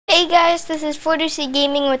Hey guys, this is ForterC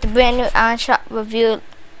Gaming with a brand new Iron Shop review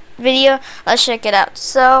video. Let's check it out.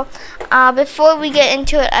 So, before we get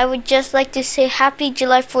into it, I would just like to say Happy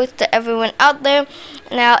July 4th to everyone out there.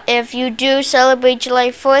 Now, if you do celebrate July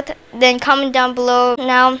 4th, then comment down below.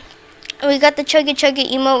 Now, we got the Chuggy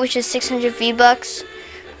Chuggy emote, which is 600 V-Bucks.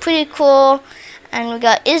 Pretty cool. And we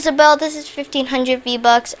got Isabel, this is 1500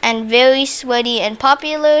 V-Bucks, and very sweaty and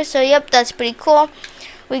popular. So, yep, that's pretty cool.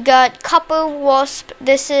 We got Copper Wasp.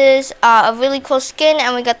 This is a really cool skin,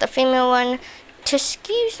 and we got the female one,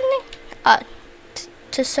 Tsuki,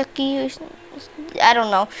 I don't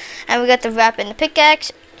know. And we got the wrap and the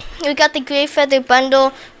pickaxe. We got the Gray Feather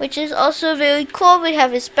bundle, which is also very cool. We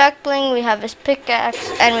have his back bling, we have his pickaxe,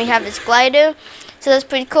 and we have his glider. So that's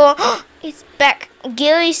pretty cool. He's back.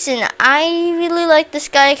 Garrison. I really like this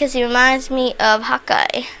guy because he reminds me of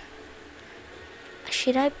Hawkeye.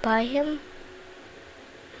 Should I buy him?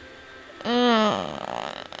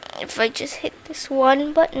 If I just hit this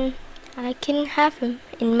one button, I can have him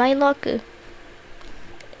in my locker.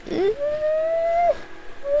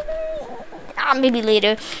 Maybe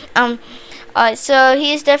later. So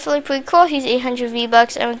he is definitely pretty cool. He's 800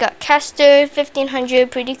 V-Bucks, and we got Caster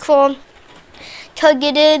 1500, pretty cool.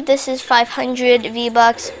 Targeted, this is 500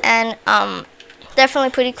 V-Bucks, and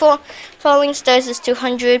definitely pretty cool. Falling Stars is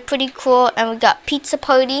 200, pretty cool, and we got Pizza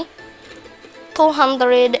Party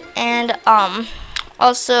 200, and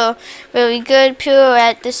also very good.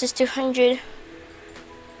 Pirouette, this is 200.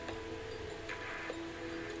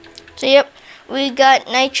 So yep, we got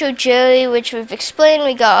Nitro Jerry, which we've explained.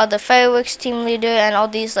 We got all the Fireworks Team Leader and all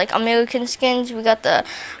these like American skins. We got the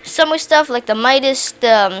summer stuff like the Midas,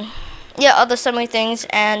 the all the summer things,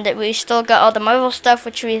 and we still got all the Marvel stuff,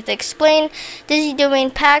 which we've explained. Disney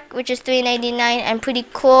Domain Pack, which is $3.99 and pretty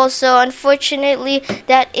cool. So unfortunately,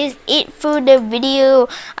 that is it for the video.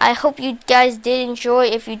 I hope you guys did enjoy.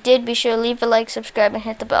 If you did, be sure to leave a like, subscribe, and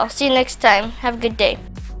hit the bell. See you next time. Have a good day.